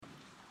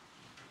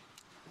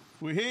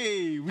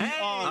Hey, we are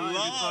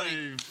Hi,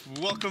 live.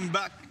 Welcome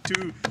back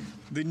to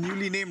the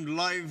newly named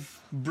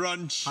Live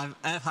Brunch.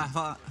 Live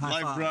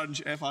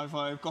Brunch,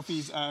 F55.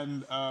 Coffees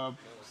and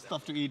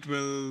stuff to eat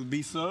will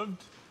be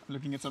served.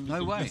 Looking at some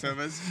No way.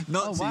 servers.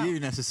 Not to you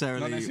Not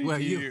necessarily, necessarily where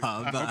to you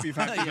are, I but hope you've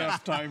had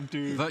enough time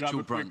to grab Virtual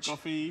a quick brunch.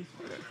 coffee.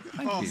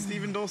 Thank you.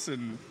 Stephen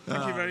Dawson.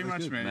 Thank you very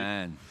much, Good mate.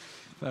 man.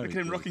 Very Look at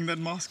him good. rocking that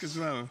mask as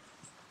well.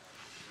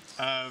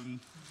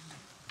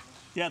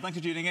 Yeah, thanks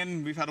for tuning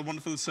in. We've had a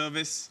wonderful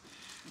service.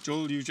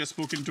 Joel, you've just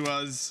spoken to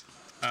us.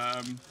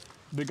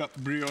 Big up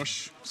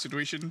brioche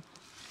situation.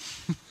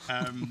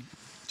 Joel,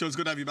 it's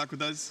good to have you back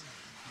with us.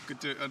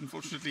 Good to.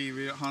 Unfortunately,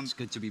 we aren't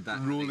Good to be back.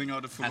 rolling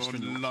out of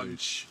Astronaut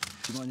lunch.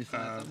 Do you mind if I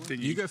have that one?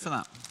 Thingy. you go for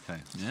that.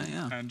 Okay.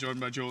 Yeah. And joined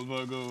by Joel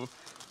Virgo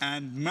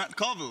and Matt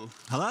Carville,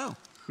 Hello.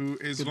 who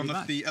is Good to one be of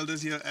back. the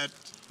elders here at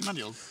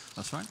Manual.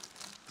 That's right.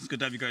 It's good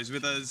to have you guys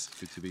with us.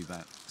 Good to be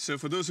back. So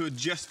for those who are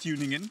just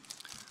tuning in,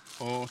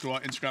 or to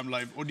our Instagram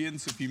live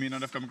audience, if you may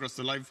not have come across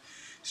the live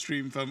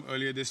stream from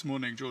earlier this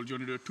morning, Joel, do you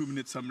want to do a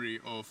 2-minute summary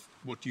of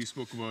what you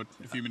spoke about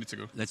a few minutes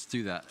ago? Let's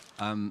do that.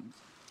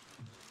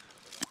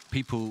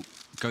 People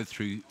go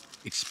through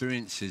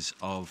experiences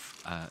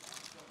of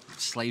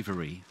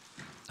slavery,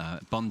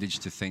 bondage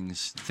to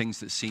things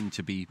that seem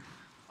to be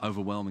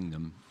overwhelming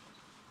them,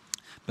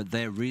 but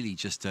they're really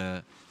just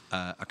a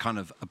kind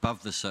of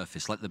above the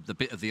surface, like the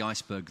bit of the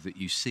iceberg that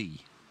you see.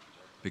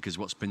 Because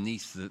what's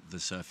beneath the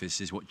surface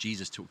is what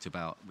Jesus talked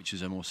about, which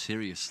is a more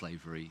serious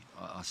slavery,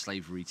 our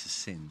slavery to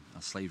sin,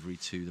 our slavery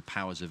to the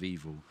powers of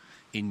evil,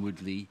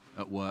 inwardly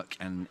at work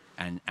and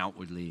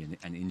outwardly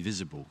and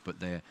invisible,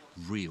 but they're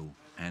real,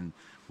 and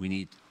we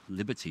need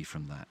liberty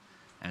from that.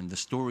 And the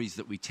stories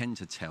that we tend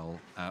to tell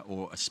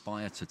or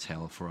aspire to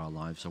tell for our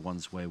lives are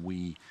ones where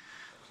we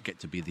get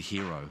to be the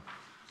hero.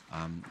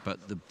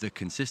 But the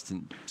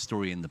consistent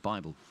story in the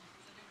Bible,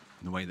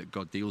 the way that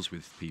God deals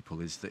with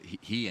people, is that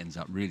he ends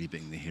up really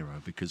being the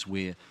hero, because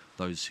we're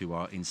those who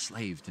are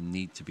enslaved and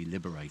need to be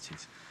liberated.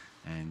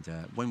 And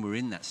when we're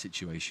in that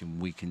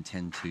situation, we can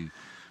tend to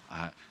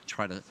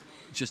try to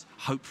just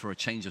hope for a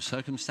change of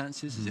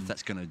circumstances, as if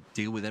that's going to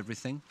deal with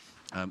everything.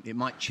 It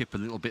might chip a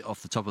little bit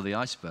off the top of the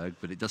iceberg,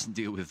 but it doesn't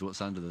deal with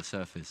what's under the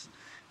surface.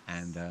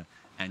 And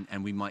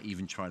we might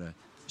even try to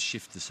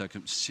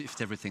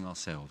shift everything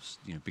ourselves,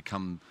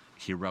 become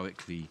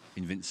heroically,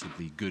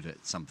 invincibly good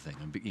at something,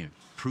 and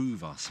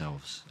prove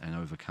ourselves and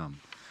overcome.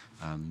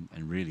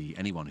 And really,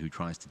 anyone who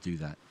tries to do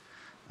that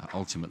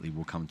ultimately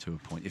will come to a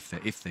point,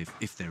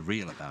 if they're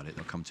real about it,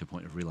 they'll come to a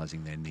point of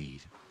realizing their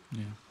need.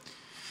 Yeah.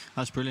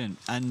 That's brilliant.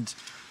 And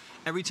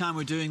every time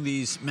we're doing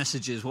these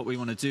messages, what we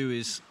want to do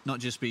is not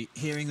just be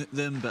hearing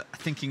them, but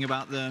thinking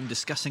about them,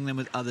 discussing them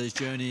with others,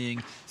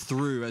 journeying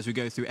through as we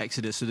go through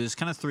Exodus. So there's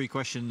kind of 3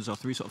 questions, or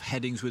 3 sort of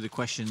headings with the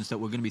questions that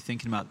we're going to be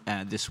thinking about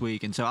this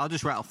week. And so I'll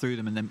just rattle through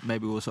them, and then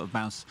maybe we'll sort of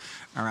bounce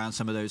around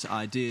some of those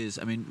ideas.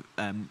 I mean,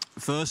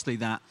 firstly,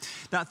 that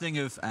thing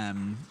of,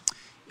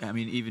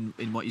 even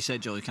in what you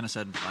said, Joel, you kind of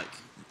said, like,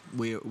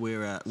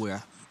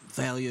 we're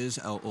failures,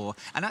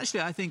 and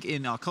actually I think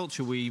in our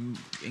culture we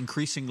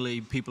increasingly,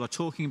 people are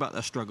talking about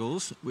their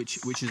struggles, which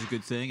is a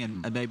good thing,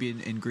 and maybe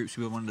in groups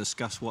we want to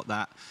discuss what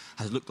that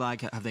has looked like.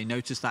 Have they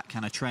noticed that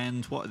kind of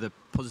trend? What are the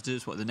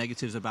positives, what are the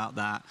negatives about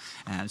that?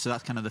 And so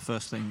that's kind of the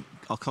first thing.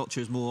 Our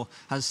culture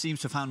seems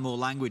to have found more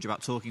language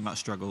about talking about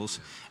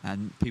struggles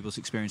and people's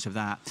experience of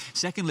that.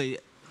 Secondly,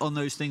 on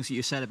those things that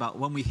you said about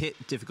when we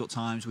hit difficult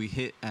times, we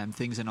hit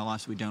things in our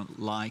lives that we don't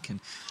like, and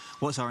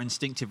what's our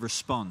instinctive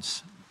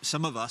response?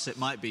 Some of us, it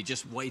might be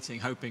just waiting,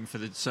 hoping for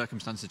the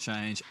circumstance to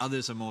change.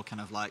 Others are more kind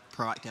of like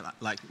proactive,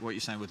 like what you're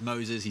saying with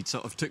Moses. He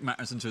sort of took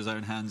matters into his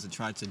own hands and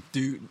tried to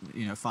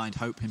find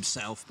hope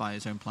himself by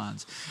his own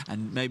plans.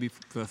 And maybe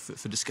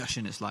for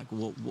discussion, it's like,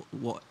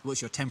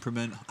 what's your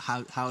temperament?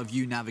 How have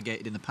you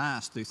navigated in the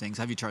past through things?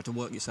 Have you tried to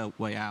work yourself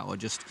way out, or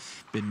just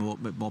been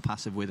more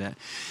passive with it?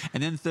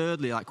 And then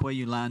thirdly, like where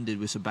you landed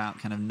was about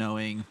kind of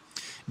knowing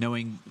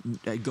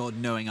God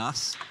knowing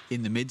us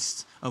in the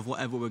midst of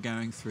whatever we're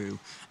going through,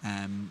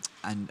 and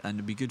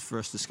it'd be good for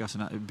us to discuss,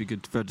 and it'd be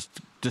good for us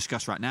to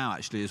discuss right now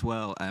actually as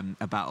well,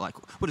 about like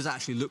what does that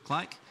actually look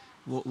like.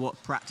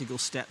 What practical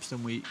steps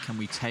can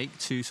we take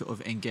to sort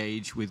of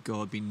engage with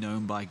God, be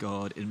known by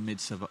God in the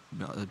midst of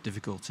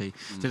difficulty?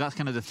 So that's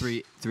kind of the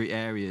three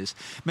areas.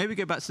 Maybe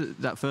go back to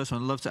that first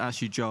one. I'd love to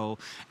ask you, Joel.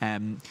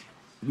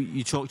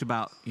 You talked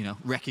about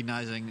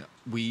recognizing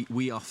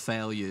we are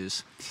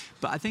failures,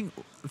 but I think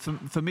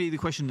for me the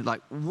question,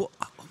 like,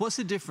 what's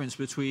the difference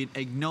between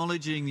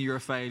acknowledging you're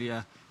a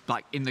failure,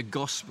 like in the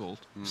gospel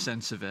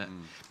sense of it,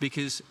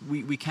 because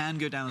we can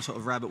go down a sort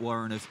of rabbit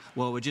warren of,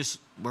 well,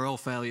 we're all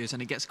failures,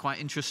 and it gets quite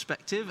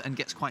introspective and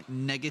gets quite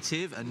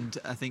negative. And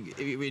I think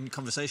in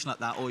conversation like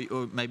that,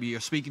 or maybe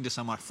you're speaking to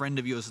someone, a friend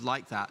of yours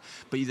like that,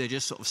 but they're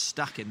just sort of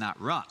stuck in that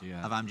rut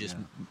of I'm just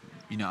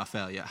a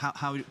failure.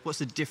 What's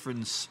the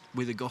difference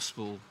with the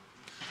gospel?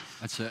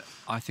 That's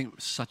I think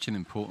such an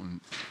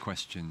important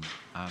question,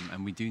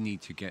 and we do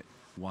need to get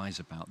wise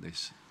about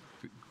this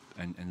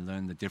and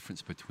learn the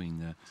difference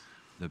between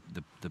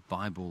the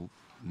Bible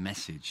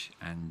message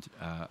and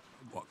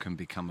what can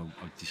become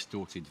a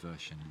distorted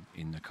version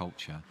in the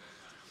culture.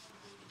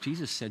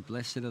 Jesus said,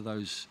 "Blessed are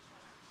those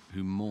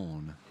who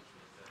mourn,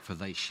 for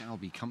they shall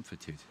be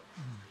comforted."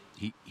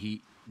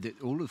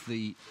 All of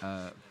the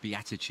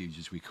Beatitudes,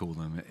 as we call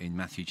them, in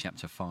Matthew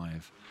chapter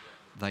 5,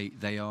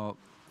 they're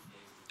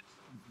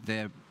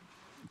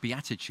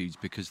Beatitudes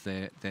because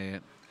they're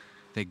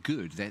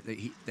good.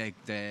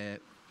 They're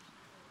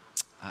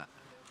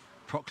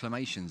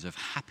proclamations of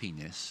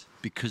happiness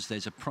because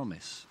there's a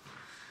promise.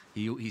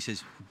 He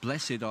says,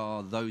 "Blessed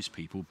are those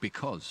people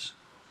because."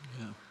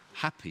 Yeah.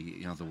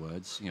 Happy, in other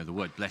words, the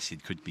word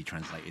blessed could be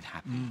translated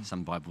happy.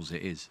 Some Bibles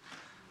it is.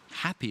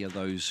 Happy are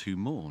those who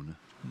mourn,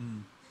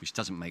 which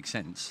doesn't make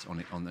sense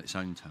on its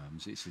own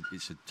terms.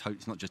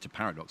 It's not just a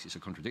paradox; it's a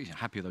contradiction.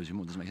 Happy are those who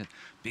mourn doesn't make sense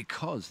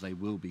because they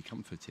will be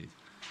comforted.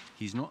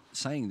 He's not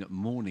saying that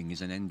mourning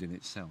is an end in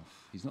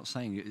itself. He's not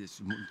saying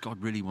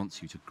God really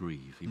wants you to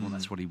grieve.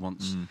 That's what he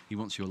wants. He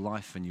wants your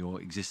life and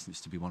your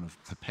existence to be one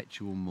of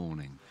perpetual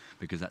mourning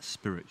because that's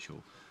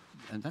spiritual.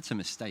 And that's a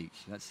mistake.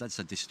 That's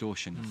a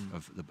distortion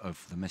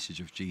of the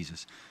message of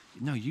Jesus.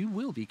 No, you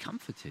will be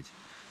comforted.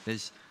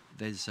 There's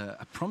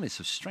a promise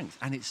of strength,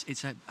 and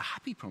it's a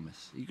happy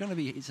promise.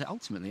 It's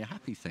ultimately a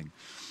happy thing,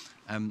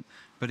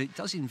 but it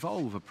does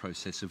involve a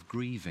process of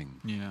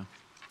grieving. Yeah.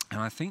 And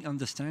I think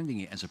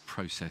understanding it as a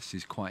process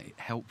is quite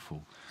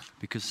helpful,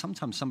 because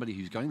sometimes somebody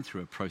who's going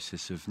through a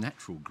process of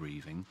natural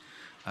grieving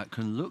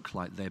can look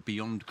like they're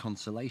beyond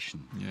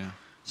consolation. Yeah.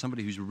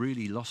 Somebody who's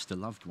really lost a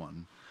loved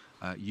one,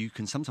 you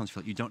can sometimes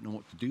feel like you don't know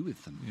what to do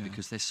with them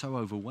because they're so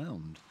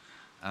overwhelmed.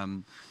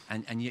 And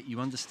yet you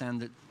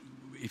understand that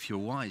if you're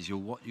wise,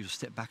 you'll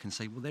step back and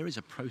say, well, there is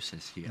a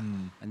process here.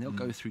 And they'll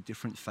go through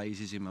different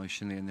phases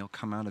emotionally, and they'll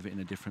come out of it in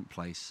a different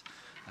place.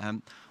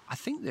 I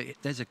think that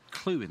there's a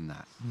clue in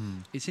that.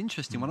 It's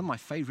interesting. One of my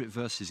favourite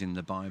verses in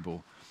the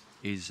Bible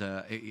is,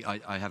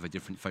 I have a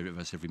different favourite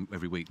verse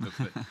every week,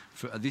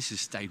 but this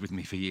has stayed with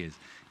me for years.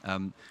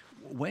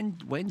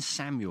 When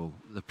Samuel,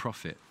 the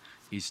prophet,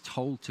 is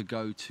told to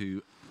go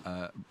to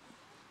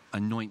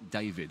anoint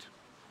David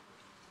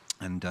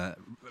and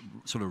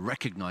sort of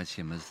recognize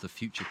him as the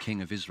future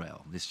king of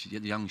Israel, this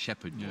young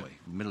shepherd boy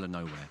in the middle of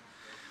nowhere.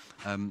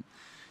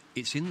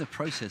 It's in the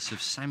process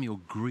of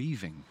Samuel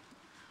grieving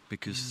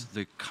because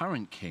the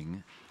current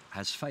king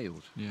has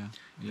failed.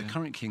 The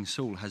current king,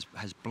 Saul,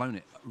 has blown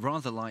it,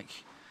 rather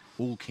like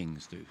all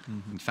kings do.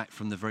 In fact,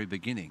 from the very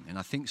beginning. And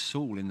I think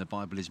Saul in the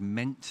Bible is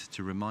meant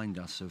to remind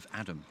us of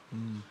Adam.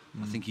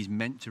 I think he's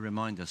meant to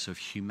remind us of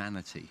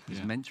humanity.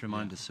 He's meant to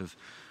remind us of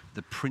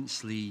the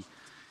princely,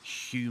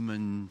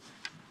 human,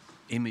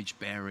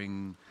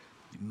 image-bearing,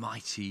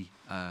 mighty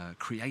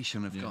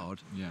creation of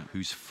God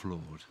who's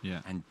flawed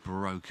and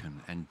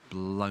broken and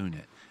blown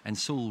it. And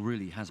Saul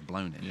really has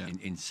blown it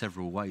in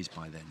several ways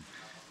by then.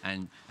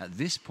 And at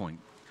this point,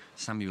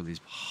 Samuel is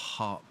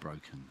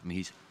heartbroken. I mean,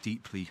 he's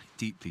deeply,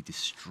 deeply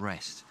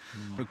distressed.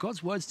 But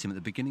God's words to him at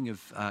the beginning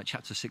of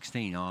chapter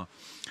 16 are,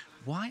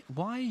 why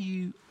are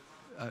you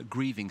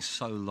grieving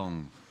so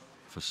long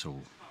for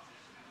Saul?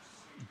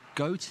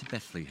 Go to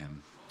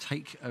Bethlehem,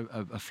 take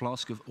a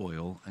flask of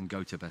oil and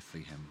go to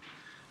Bethlehem.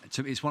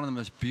 So it's one of the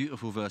most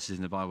beautiful verses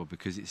in the Bible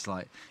because it's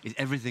like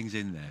everything's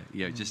in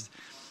there. Just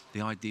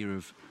the idea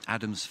of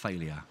Adam's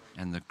failure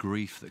and the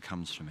grief that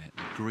comes from it,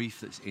 the grief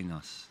that's in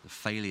us, the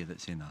failure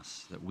that's in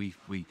us, that we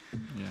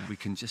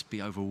can just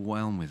be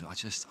overwhelmed with.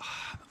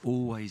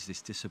 Always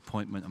this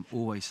disappointment. I'm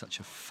always such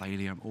a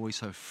failure. I'm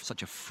always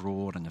such a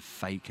fraud and a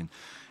fake.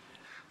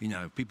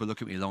 And people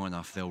look at me long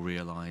enough, they'll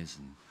realise,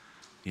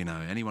 and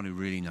anyone who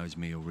really knows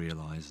me will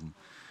realise,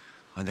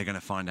 and they're going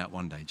to find out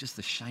one day. Just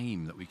the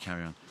shame that we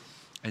carry on.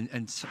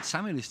 And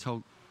Samuel is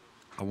told,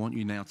 I want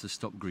you now to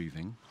stop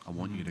grieving. I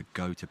want you to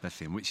go to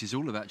Bethlehem, which is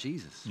all about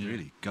Jesus,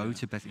 really. Go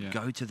to Bethlehem.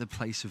 Go to the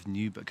place of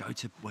new, but go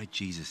to where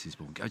Jesus is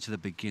born. Go to the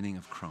beginning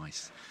of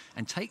Christ.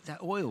 And take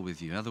that oil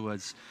with you. In other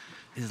words,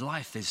 there's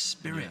life, there's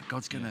spirit.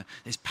 God's going to,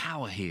 there's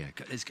power here.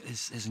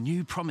 There's a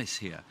new promise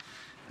here.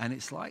 And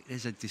it's like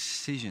there's a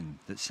decision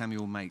that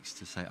Samuel makes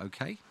to say,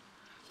 okay,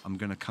 I'm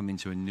going to come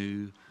into a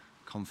new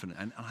confidence.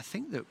 And I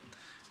think that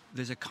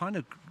there's a kind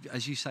of,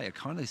 as you say, a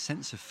kind of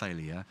sense of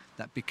failure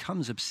that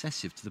becomes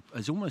obsessive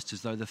as almost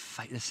as though the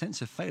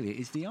sense of failure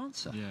is the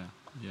answer.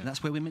 And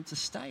that's where we're meant to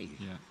stay.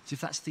 So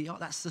if that's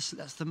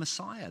the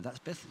Messiah, that's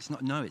Beth. It's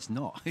not. No, it's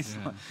not.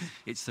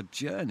 It's the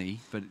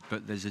journey,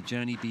 but there's a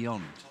journey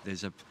beyond.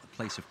 There's a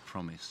place of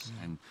promise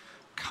and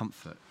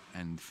comfort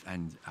and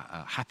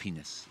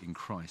happiness in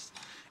Christ.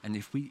 And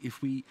if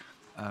we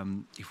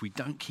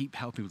don't keep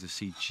helping people to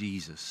see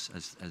Jesus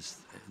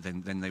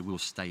then they will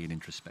stay in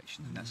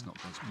introspection, and that's not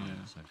God's plan.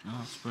 So. Oh,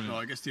 that's brilliant. No,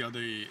 I guess the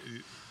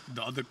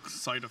other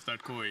side of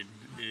that coin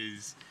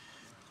is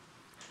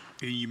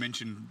you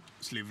mentioned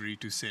slavery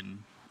to sin,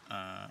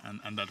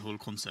 and that whole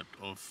concept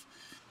of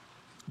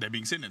there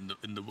being sin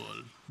in the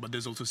world, but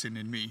there's also sin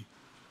in me,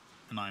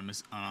 and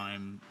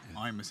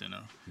I'm a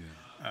sinner.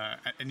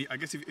 And I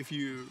guess if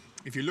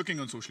you're looking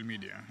on social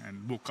media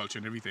and woke culture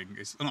and everything,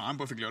 it's no, I'm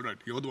perfectly all right.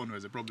 You're the one who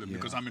has a problem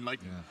because I'm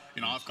enlightened.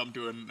 You know, I've come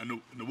to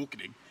an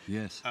awakening.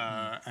 Yes.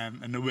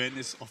 And an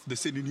awareness of the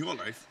sin in your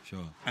life.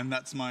 Sure. And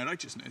that's my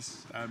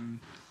righteousness.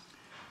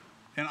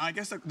 And I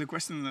guess the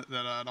question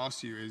that I'd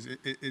ask you is,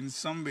 in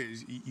some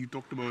ways, you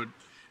talked about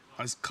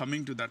us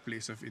coming to that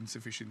place of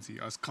insufficiency,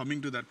 us coming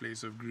to that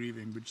place of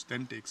grieving, which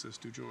then takes us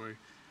to joy.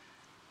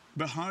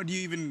 But how do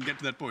you even get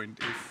to that point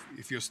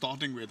if you're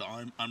starting with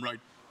I'm right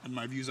and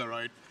my views are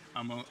right,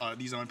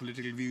 these are my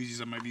political views,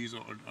 these are my views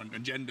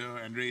on gender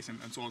and race and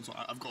so on, so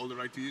I've got all the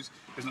right views,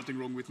 there's nothing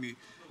wrong with me,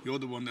 you're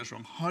the one that's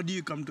wrong. How do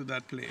you come to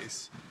that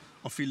place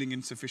of feeling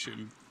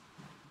insufficient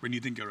when you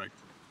think you're right?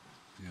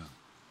 Yeah,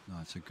 no,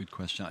 it's a good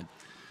question.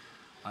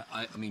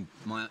 I mean,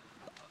 my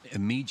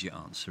immediate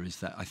answer is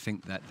that I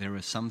think that there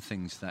are some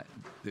things that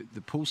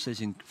Paul says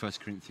in 1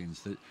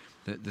 Corinthians that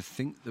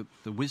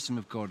the wisdom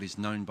of God is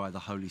known by the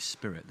Holy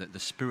Spirit, that the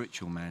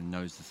spiritual man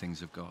knows the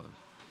things of God.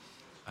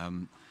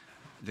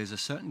 There's a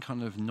certain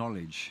kind of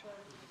knowledge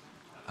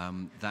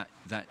that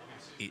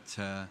it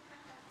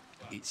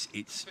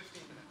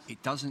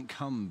doesn't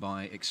come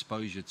by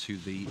exposure to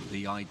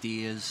the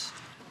ideas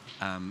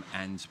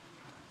and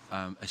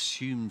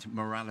assumed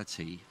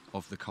morality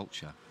of the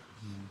culture.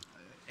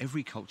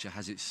 Every culture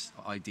has its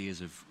ideas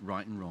of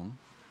right and wrong,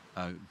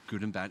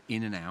 good and bad,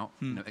 in and out,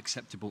 you know,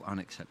 acceptable,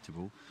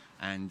 unacceptable,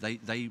 and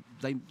they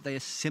are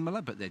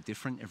similar, but they're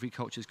different. Every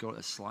culture's got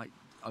a slight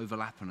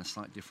overlap and a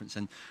slight difference.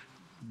 And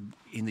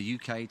in the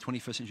UK,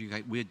 21st century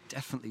UK, we're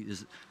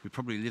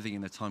probably living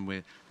in a time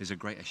where there's a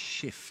greater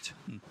shift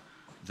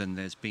than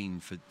there's been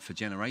for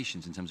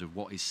generations in terms of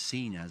what is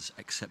seen as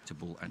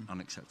acceptable and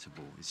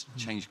unacceptable. It's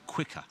changed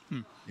quicker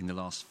in the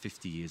last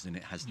 50 years than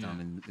it has done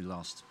in the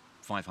last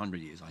 500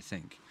 years, I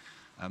think.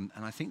 And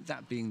I think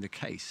that being the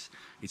case,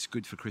 it's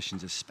good for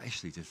Christians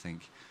especially to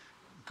think,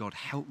 God,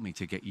 help me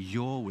to get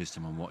your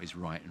wisdom on what is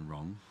right and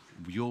wrong,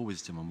 your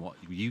wisdom on what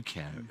you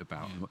care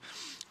about.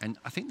 And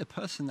I think the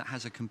person that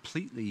has a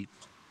completely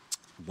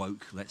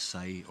woke, let's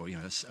say, or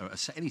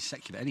any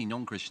secular, any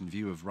non-Christian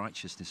view of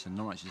righteousness and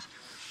non-righteousness,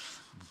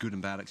 good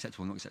and bad,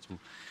 acceptable, not acceptable,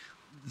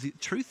 the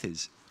truth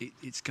is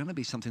it's going to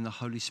be something the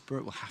Holy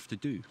Spirit will have to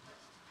do.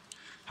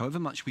 However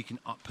much we can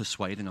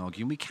persuade and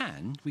argue,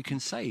 and we can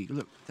say,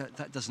 look,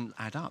 that doesn't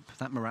add up.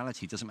 That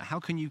morality doesn't matter. How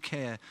can you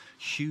care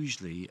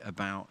hugely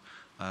about,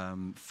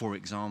 for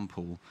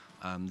example,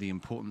 the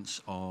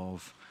importance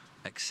of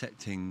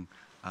accepting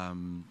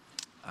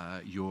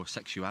your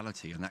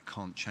sexuality, and that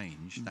can't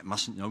change. That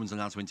mustn't. No one's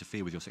allowed to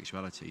interfere with your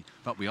sexuality,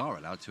 but we are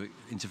allowed to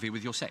interfere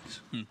with your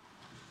sex.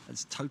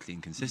 That's totally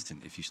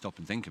inconsistent if you stop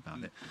and think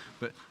about it.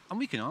 And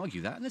we can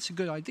argue that, and that's a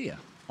good idea.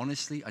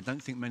 Honestly, I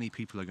don't think many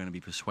people are going to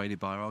be persuaded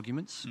by our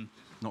arguments.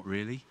 Not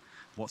really.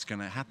 What's going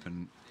to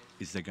happen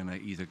is they're going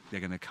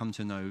to come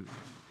to know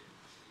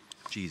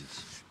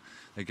Jesus.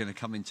 They're going to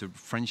come into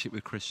friendship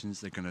with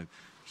Christians. They're going to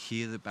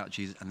hear about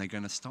Jesus, and they're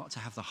going to start to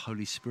have the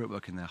Holy Spirit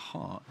work in their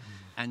heart.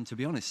 And to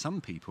be honest, some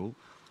people,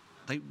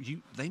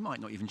 they might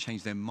not even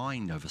change their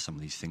mind over some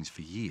of these things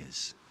for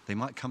years. They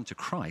might come to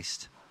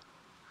Christ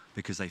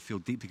because they feel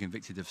deeply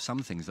convicted of some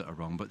things that are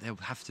wrong, but they'll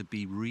have to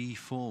be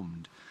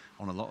reformed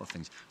on a lot of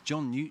things.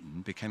 John Newton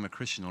became a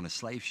Christian on a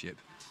slave ship.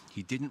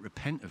 He didn't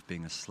repent of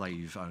being a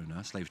slave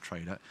owner, slave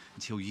trader,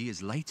 until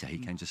years later he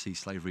came to see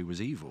slavery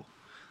was evil.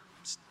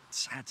 It's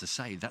sad to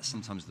say, that's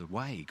sometimes the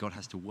way God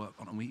has to work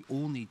on, and we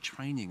all need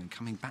training and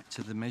coming back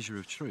to the measure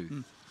of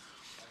truth.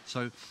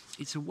 So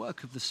it's a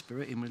work of the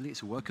Spirit inwardly,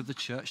 it's a work of the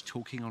church,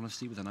 talking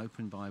honestly with an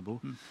open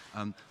Bible.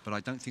 But I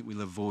don't think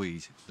we'll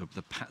avoid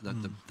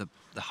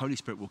the Holy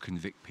Spirit will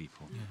convict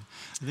people. Yeah.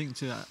 I think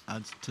to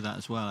add to that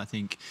as well, I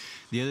think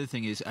the other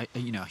thing is,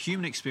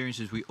 human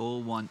experiences, we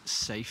all want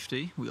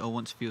safety, we all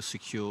want to feel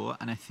secure,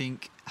 and I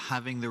think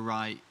having the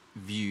right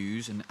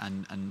views and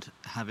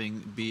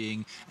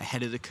being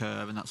ahead of the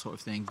curve and that sort of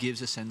thing gives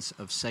a sense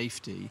of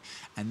safety,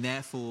 and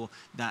therefore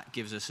that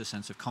gives us a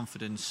sense of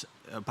confidence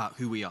about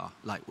who we are.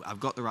 Like, I've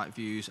got the right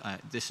views,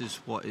 this is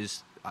the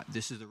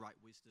right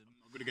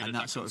wisdom, and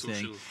that sort of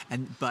thing.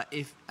 But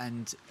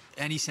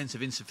any sense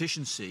of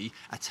insufficiency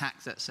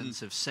attacks that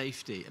sense of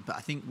safety. But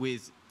I think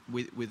with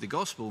the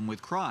gospel and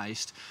with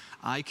Christ,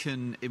 I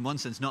can, in one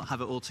sense, not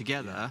have it all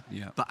together,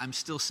 but I'm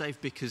still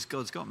safe because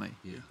God's got me.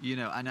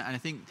 And I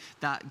think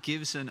that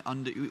gives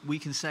we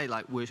can say,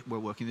 like, we're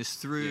working this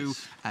through,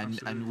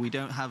 and we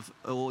don't have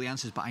all the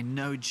answers, but I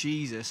know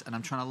Jesus and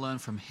I'm trying to learn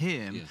from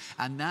him,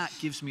 and that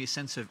gives me a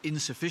sense of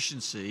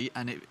insufficiency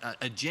and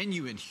a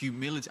genuine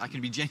humility. I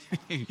can be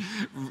genuinely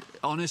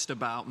honest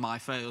about my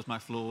fails, my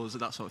flaws,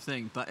 that sort of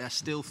thing, but I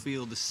still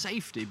feel the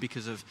safety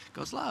because of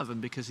God's love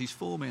and because he's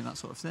for me and that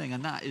sort of thing.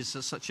 And that is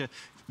such a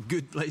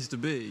good place to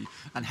be,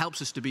 and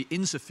helps us to be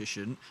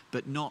insufficient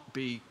but not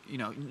be,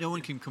 no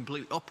one can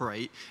completely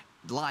operate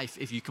life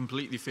if you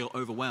completely feel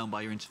overwhelmed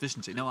by your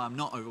insufficiency. No, I'm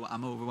not overwhelmed.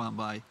 I'm overwhelmed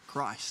by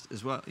Christ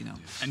as well, you know.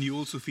 And you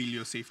also feel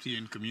your safety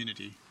in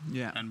community.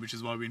 Yeah. And which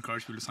is why we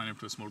encourage people to sign up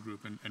to a small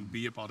group and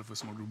be a part of a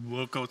small group.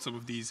 Work out some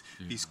of these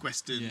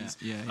questions,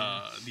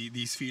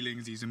 these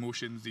feelings, these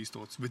emotions, these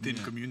thoughts within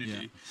community.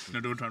 Yeah. You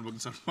know, don't try and work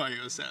this out by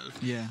yourself.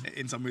 Yeah.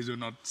 In some ways, we're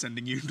not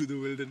sending you into the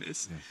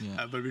wilderness,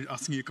 but we're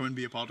asking you to come and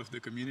be a part of the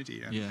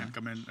community and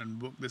come in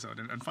and work this out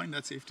and find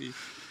that safety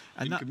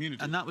in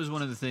community. And that was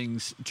one of the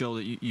things, Joel,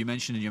 that you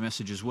mentioned in your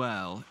message as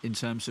well, in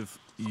terms of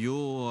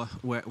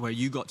where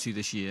you got to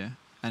this year,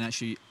 and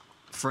actually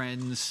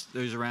friends,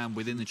 those around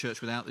within the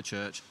church, without the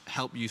church,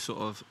 help you sort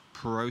of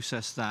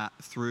process that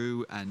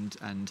through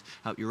and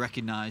help you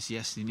recognize,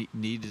 yes, you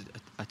needed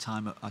a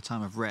time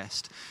of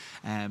rest.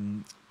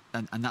 And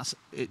that's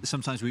it.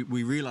 Sometimes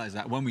we realize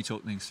that when we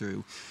talk things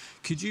through.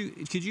 Could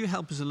you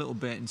help us a little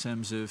bit in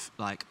terms of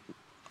like,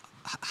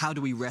 how do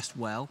we rest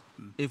well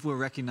if we're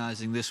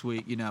recognizing this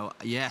week, you know,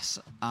 yes,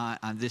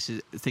 and this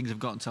is things have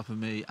got on top of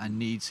me, I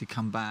need to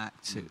come back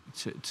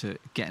to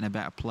get in a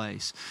better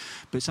place.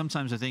 But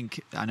sometimes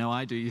I know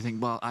I do, you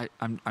think, well,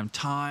 I'm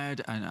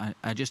tired and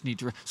I just need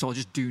to so I'll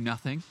just do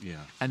nothing. Yeah.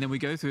 And then we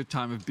go through a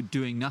time of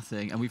doing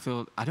nothing and we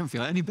feel, I don't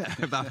feel any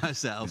better about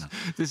myself.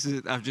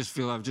 I just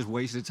feel I've just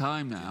wasted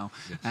time now.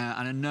 Yes.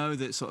 And I know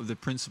that sort of the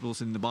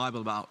principles in the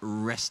Bible about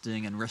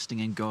resting and resting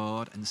in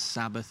God and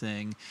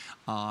Sabbathing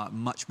are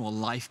much more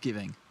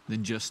life-giving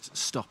than just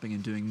stopping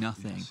and doing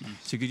nothing. Yes.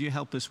 So could you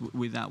help us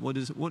with that? What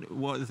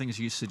are the things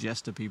you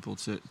suggest to people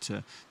to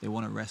they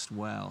want to rest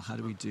well? How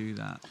do we do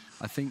that?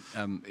 I think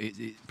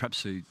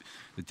perhaps the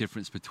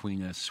difference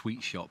between a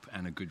sweet shop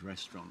and a good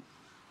restaurant,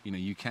 you know,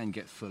 you can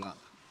get full up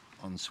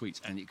on sweets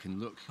and it can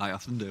look. I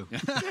often do.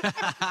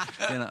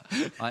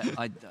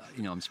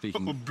 I'm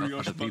speaking of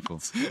other people.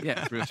 Buns.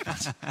 Yeah, brioche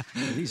buns.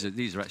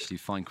 These are actually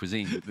fine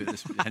cuisine,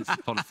 hence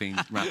the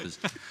polythene wrappers.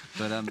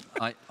 But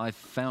I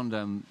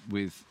found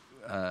with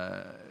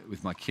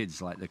my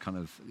kids, like the kind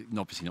of,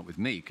 obviously not with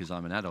me because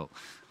I'm an adult,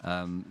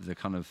 the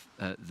kind of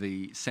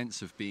the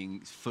sense of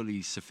being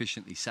fully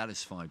sufficiently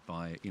satisfied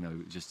by, you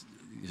know, just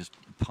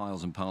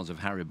piles and piles of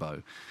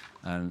Haribo,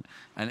 and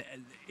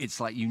it's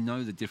like, you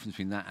know, the difference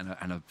between that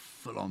and a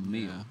full-on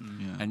meal,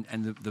 and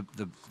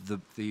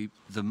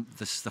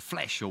the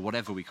flesh or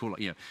whatever we call it,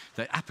 you know,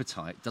 the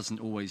appetite doesn't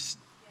always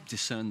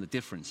discern the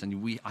difference,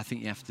 and I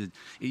think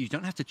you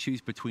don't have to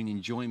choose between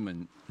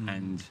enjoyment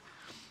and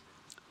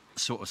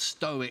sort of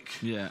stoic,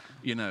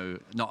 you know,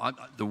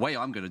 the way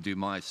I'm going to do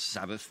my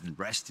Sabbath and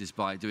rest is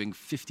by doing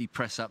 50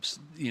 press-ups,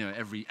 you know,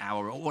 every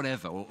hour or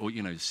whatever, or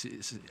you know,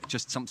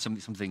 just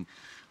something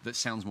that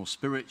sounds more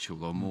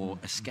spiritual or more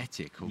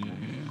ascetic, or more,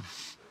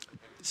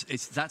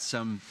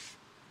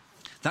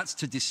 that's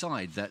to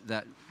decide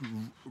that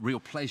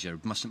real pleasure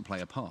mustn't play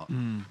a part.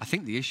 I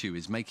think the issue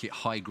is make it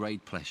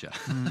high-grade pleasure.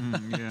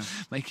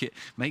 Make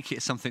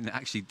it something that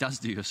actually does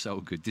do your soul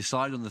good.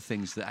 Decide on the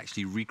things that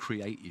actually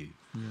recreate you,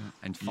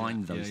 and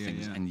find those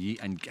things,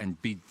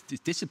 and be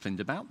disciplined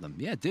about them.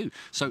 Yeah, do.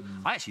 So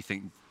I actually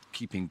think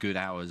keeping good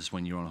hours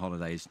when you're on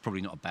holiday is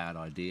probably not a bad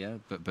idea,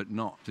 but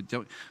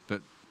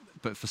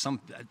for some.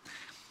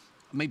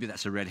 Maybe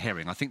that's a red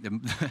herring. I think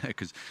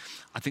because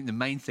I think the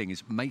main thing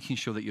is making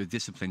sure that you're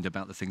disciplined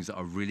about the things that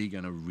are really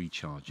going to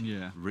recharge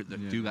you,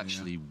 that do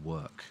actually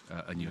work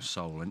in your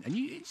soul. And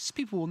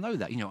people will know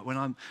that. You know,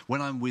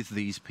 when I'm with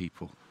these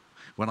people,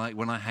 when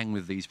I hang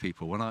with these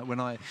people,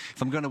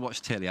 if I'm going to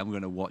watch telly, I'm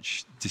going to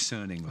watch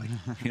discerningly.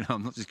 You know,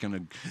 I'm not just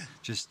going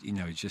to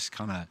just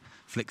kind of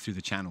flick through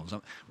the channels.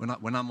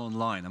 When I'm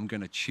online, I'm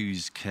going to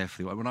choose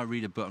carefully. When I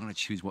read a book, I'm going to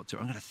choose what to.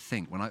 I'm going to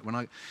think.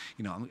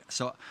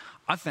 So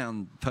I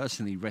found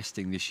personally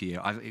resting this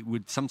year.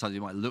 Sometimes it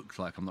might look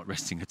like I'm not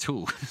resting at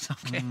all. So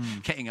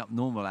I'm getting up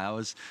normal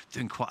hours,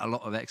 doing quite a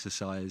lot of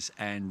exercise,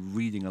 and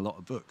reading a lot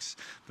of books.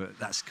 But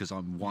that's because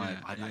I'm wired.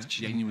 I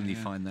genuinely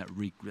find that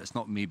that's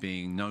not me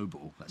being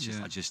noble. That's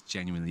just I just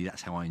genuinely,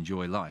 that's how I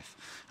enjoy life.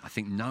 I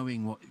think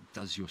knowing what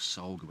does your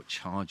soul good, what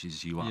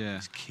charges you up,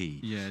 is key.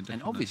 Yeah, definitely.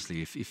 And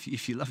obviously,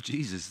 if you love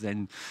Jesus,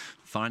 then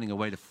finding a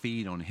way to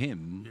feed on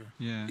him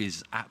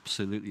is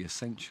absolutely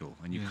essential.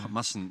 And you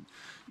mustn't.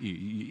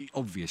 You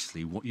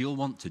obviously, you'll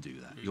want to do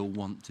that. You'll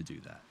want to do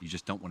that. You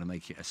just don't want to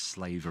make it a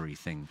slavery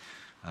thing.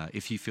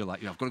 If you feel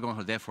like I've got to go on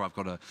holiday, therefore I've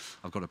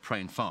got to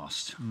pray and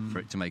fast for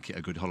it to make it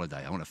a good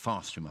holiday. I want to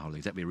fast through my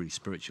holidays. That'd be really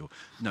spiritual.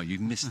 No,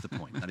 you've missed the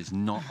point. That is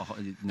not.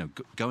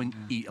 Go and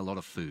eat a lot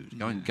of food.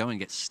 Go and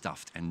get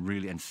stuffed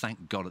and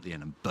thank God at the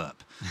end and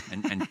burp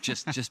and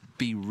just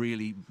be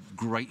really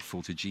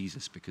grateful to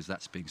Jesus, because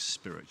that's being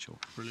spiritual.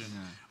 Brilliant. Yeah.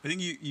 I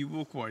think you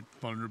were quite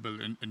vulnerable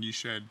and you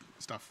shared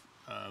stuff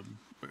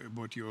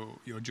about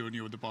your journey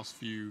over the past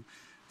few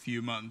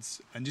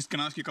months, and just can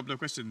I ask you a couple of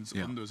questions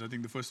on those. I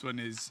think the first one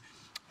is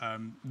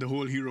the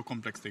whole hero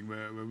complex thing,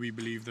 where we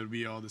believe that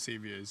we are the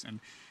saviors,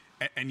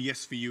 and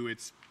yes, for you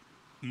it's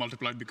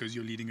multiplied because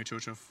you're leading a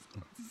church of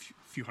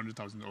few hundred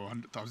thousand or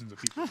thousands of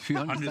people. Few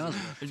hundred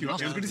thousand. I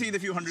was going to say the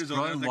few hundreds.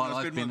 Grown while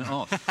I've been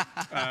off.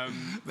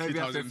 Maybe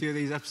after a few of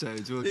these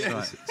episodes, we'll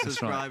get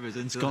subscribers.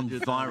 It's gone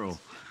viral.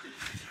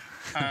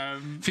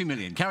 Few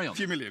million. Carry on.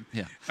 Few million.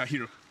 Yeah. A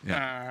hero.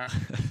 Yeah.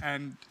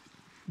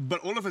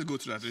 But all of us go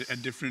through that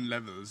at different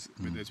levels,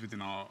 whether it's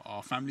within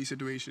our family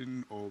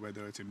situation or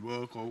whether it's in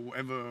work or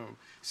whatever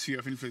sphere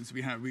of influence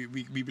we have. We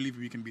believe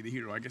we can be the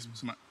hero. I guess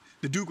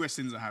the two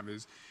questions I have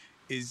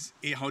is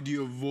A, how do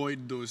you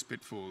avoid those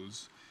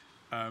pitfalls?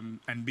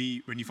 And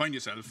B, when you find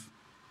yourself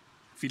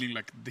feeling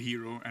like the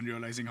hero and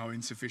realizing how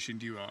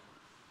insufficient you are,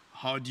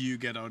 how do you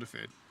get out of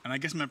it? And I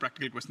guess my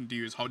practical question to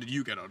you is, how did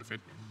you get out of it?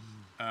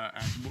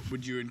 And what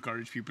would you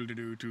encourage people to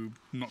do to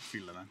not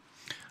feel like that?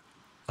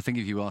 I think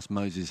if you ask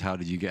Moses, how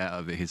did you get out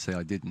of it? He'd say,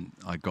 I didn't.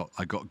 I got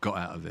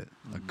out of it.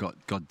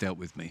 God dealt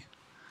with me.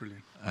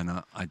 Brilliant. And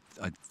I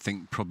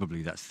think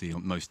probably that's the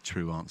most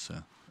true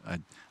answer.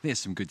 There's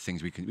some good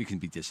things we can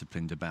be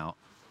disciplined about.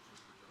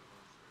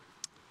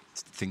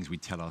 Things we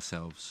tell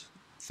ourselves,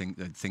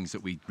 things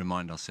that we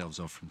remind ourselves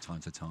of from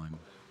time to time.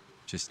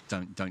 Just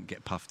don't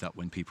get puffed up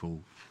when people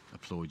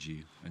applaud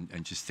you,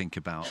 and just think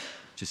about,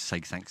 just say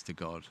thanks to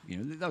God. You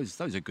know,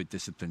 those are good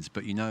disciplines.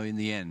 But you know, in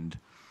the end,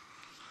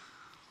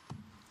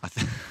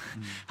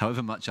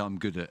 however much I'm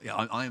good at,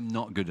 I am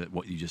not good at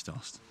what you just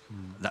asked.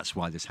 That's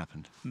why this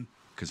happened,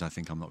 because I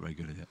think I'm not very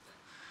good at it.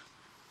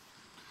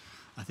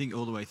 I think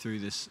all the way through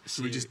this series,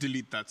 So we just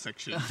delete that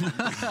section.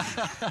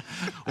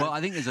 Well,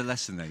 I think there's a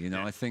lesson there. You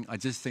know, I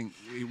just think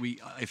we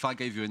if I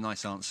gave you a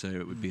nice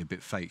answer, it would be a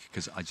bit fake,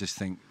 because I just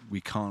think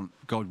we can't.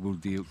 God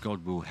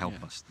will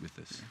help us with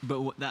this.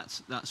 But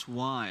that's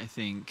why I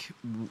think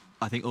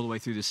all the way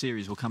through the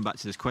series we'll come back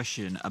to this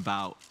question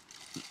about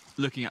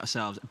looking at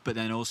ourselves, but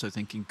then also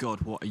thinking,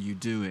 God, what are you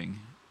doing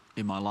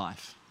in my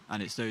life?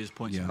 And it's those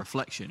points of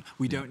reflection.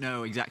 We don't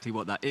know exactly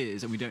what that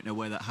is, and we don't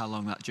know how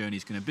long that journey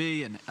is going to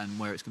be and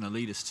where it's going to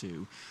lead us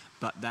to.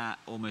 But that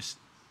almost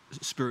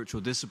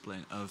spiritual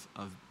discipline of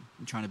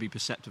trying to be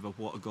perceptive of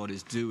what God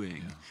is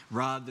doing,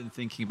 rather than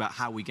thinking about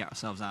how we get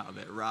ourselves out of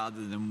it,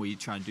 rather than we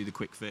try and do the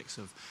quick fix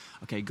of,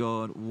 okay,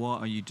 God, what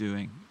are you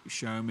doing?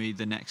 Show me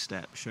the next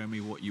step. Show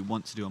me what you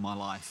want to do in my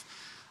life.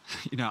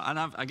 You know, and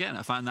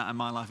I find that in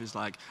my life is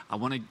like,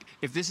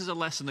 if this is a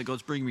lesson that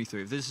God's bringing me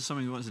through, if this is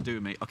something He wants to do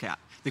with me, okay,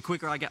 the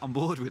quicker I get on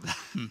board with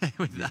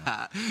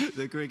that,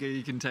 the quicker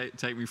He can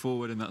take me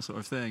forward in that sort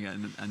of thing,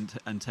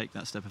 and take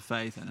that step of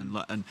faith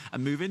and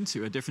move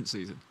into a different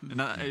season.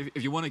 And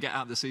if you want to get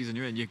out of the season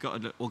you're in, you've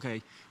got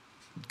to,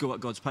 go at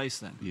God's pace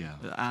then. Yeah.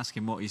 Ask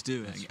Him what He's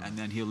doing, right. And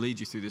then He'll lead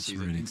you through this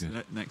season really into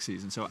the next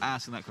season. So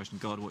asking that question,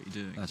 God, what are you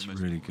doing? That's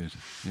really good.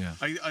 Yeah.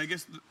 I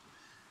guess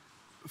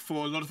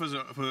for a lot of us,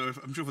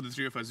 I'm sure for the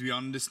three of us, we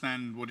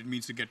understand what it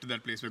means to get to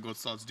that place where God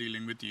starts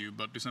dealing with you.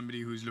 But to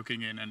somebody who's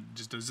looking in and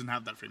just doesn't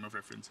have that frame of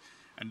reference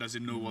and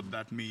doesn't know what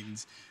that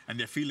means, and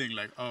they're feeling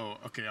like, oh,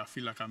 okay, I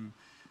feel like I'm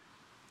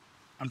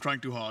trying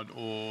too hard,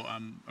 or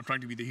I'm trying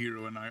to be the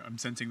hero, and I'm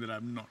sensing that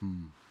I'm not.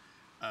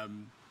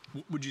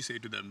 What would you say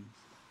to them?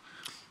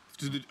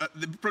 To the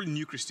probably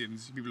new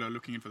Christians, people who are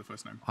looking in for the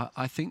first time.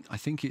 I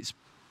think it's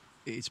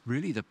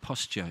really the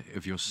posture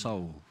of your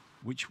soul.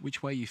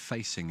 Which way are you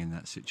facing in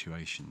that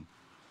situation?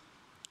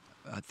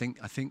 I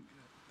think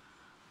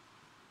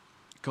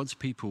God's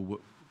people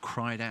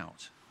cried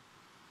out,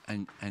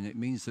 and it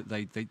means that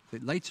they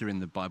later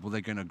in the Bible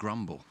they're going to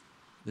grumble.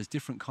 There's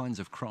different kinds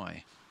of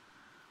cry.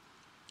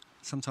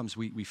 Sometimes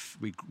we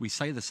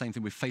say the same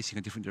thing. We're facing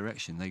a different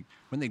direction.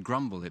 When they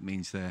grumble, it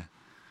means they're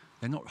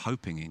not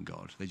hoping in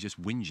God. They're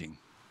just whinging.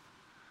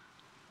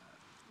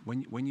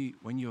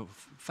 When your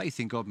faith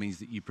in God means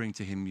that you bring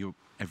to Him your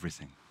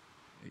everything.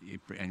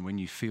 And when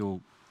you feel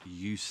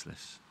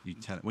useless, you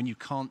tell it. When you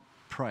can't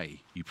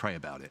pray, you pray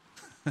about it.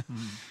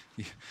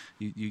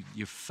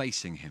 You're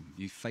facing Him.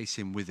 You face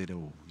Him with it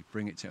all. You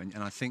bring it to Him.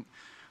 And I think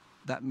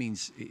that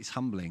means it's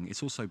humbling.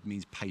 It also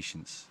means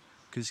patience,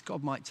 because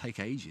God might take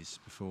ages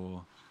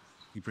before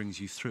He brings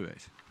you through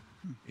it.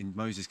 In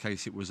Moses'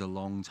 case, it was a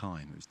long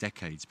time. It was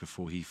decades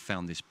before he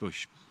found this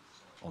bush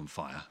on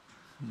fire.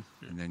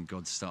 And then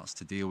God starts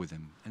to deal with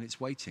him. And it's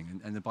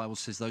waiting. And the Bible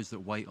says those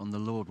that wait on the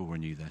Lord will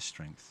renew their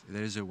strength.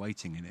 There is a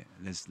waiting in it.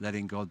 There's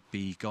letting God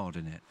be God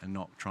in it and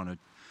not trying to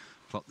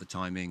plot the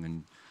timing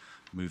and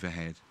move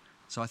ahead.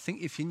 So I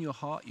think if in your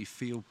heart you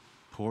feel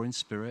poor in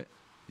spirit,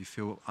 you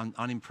feel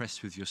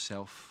unimpressed with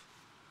yourself,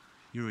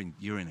 you're in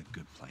a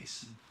good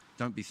place.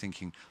 Don't be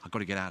thinking, I've got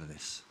to get out of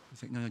this. You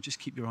think, no, just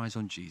keep your eyes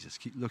on Jesus.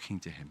 Keep looking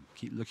to Him.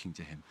 Keep looking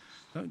to Him.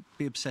 Don't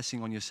be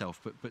obsessing on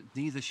yourself, but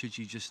neither should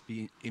you just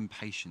be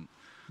impatient.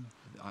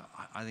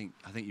 I think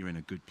you're in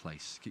a good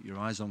place. Keep your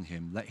eyes on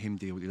Him. Let Him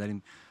deal with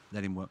you.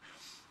 Let Him work.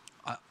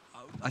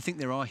 I think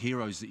there are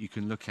heroes that you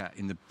can look at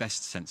in the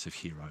best sense of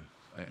hero.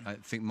 I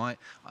think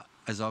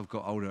as I've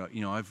got older,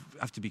 I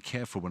have to be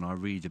careful when I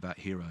read about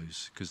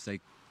heroes, because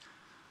they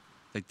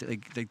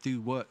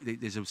do work.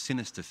 There's a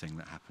sinister thing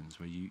that happens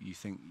where you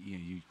think,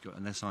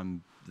 unless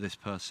I'm this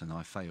person,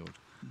 I failed.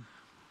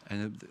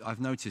 And I've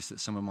noticed that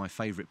some of my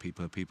favourite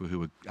people are people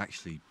who are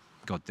actually,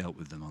 God dealt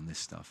with them on this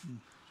stuff.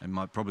 And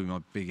probably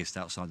my biggest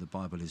outside the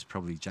Bible is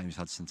probably James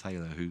Hudson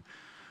Taylor, who,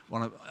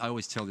 I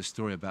always tell this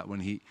story about when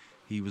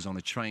he was on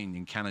a train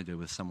in Canada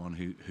with someone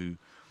who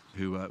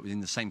was in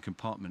the same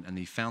compartment, and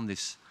he found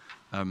this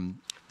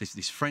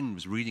this friend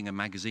was reading a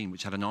magazine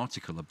which had an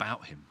article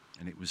about him,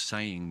 and it was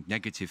saying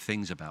negative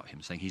things about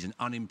him, saying he's an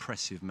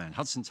unimpressive man.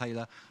 Hudson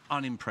Taylor,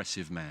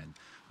 unimpressive man.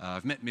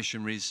 I've met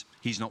missionaries.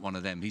 He's not one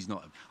of them. He's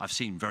not. I've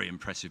seen very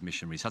impressive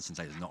missionaries. Hudson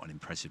Taylor's not an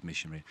impressive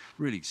missionary.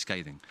 Really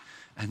scathing.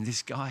 And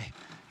this guy,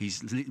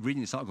 he's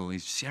reading this article, and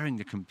he's sharing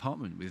the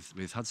compartment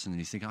with Hudson,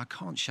 and he's thinking, I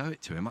can't show it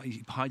to him.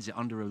 He hides it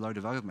under a load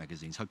of other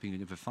magazines, hoping he'll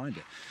never find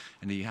it.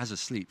 And he has a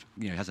sleep,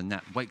 has a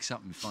nap, wakes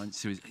up and finds,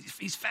 so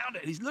he's found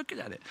it. He's looking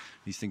at it.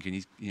 He's thinking,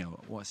 he's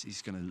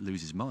going to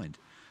lose his mind.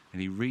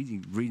 And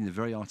reading the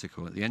very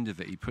article, at the end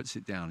of it, he puts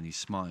it down and he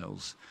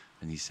smiles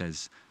and he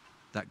says,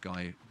 that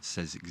guy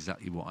says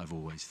exactly what I've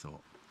always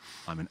thought.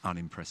 I'm an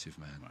unimpressive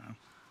man. Wow.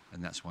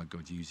 And that's why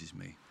God uses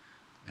me.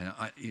 And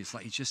it's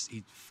like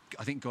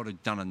I think God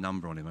had done a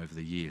number on him over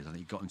the years. I think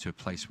he got into a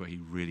place where he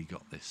really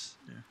got this.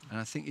 Yeah. And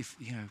I think if,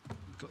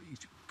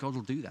 God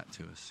will do that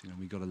to us.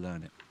 We've got to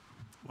learn it.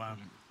 Wow.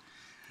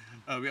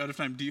 We're out of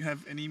time. Do you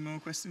have any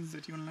more questions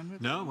that you want to land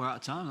with? No, we're out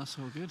of time. That's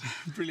all good.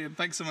 Brilliant.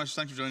 Thanks so much.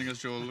 Thanks for joining us,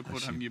 Joel. Look forward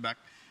to having you back.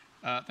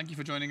 Thank you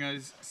for joining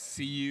us.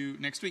 See you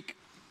next week.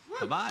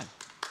 Bye-bye.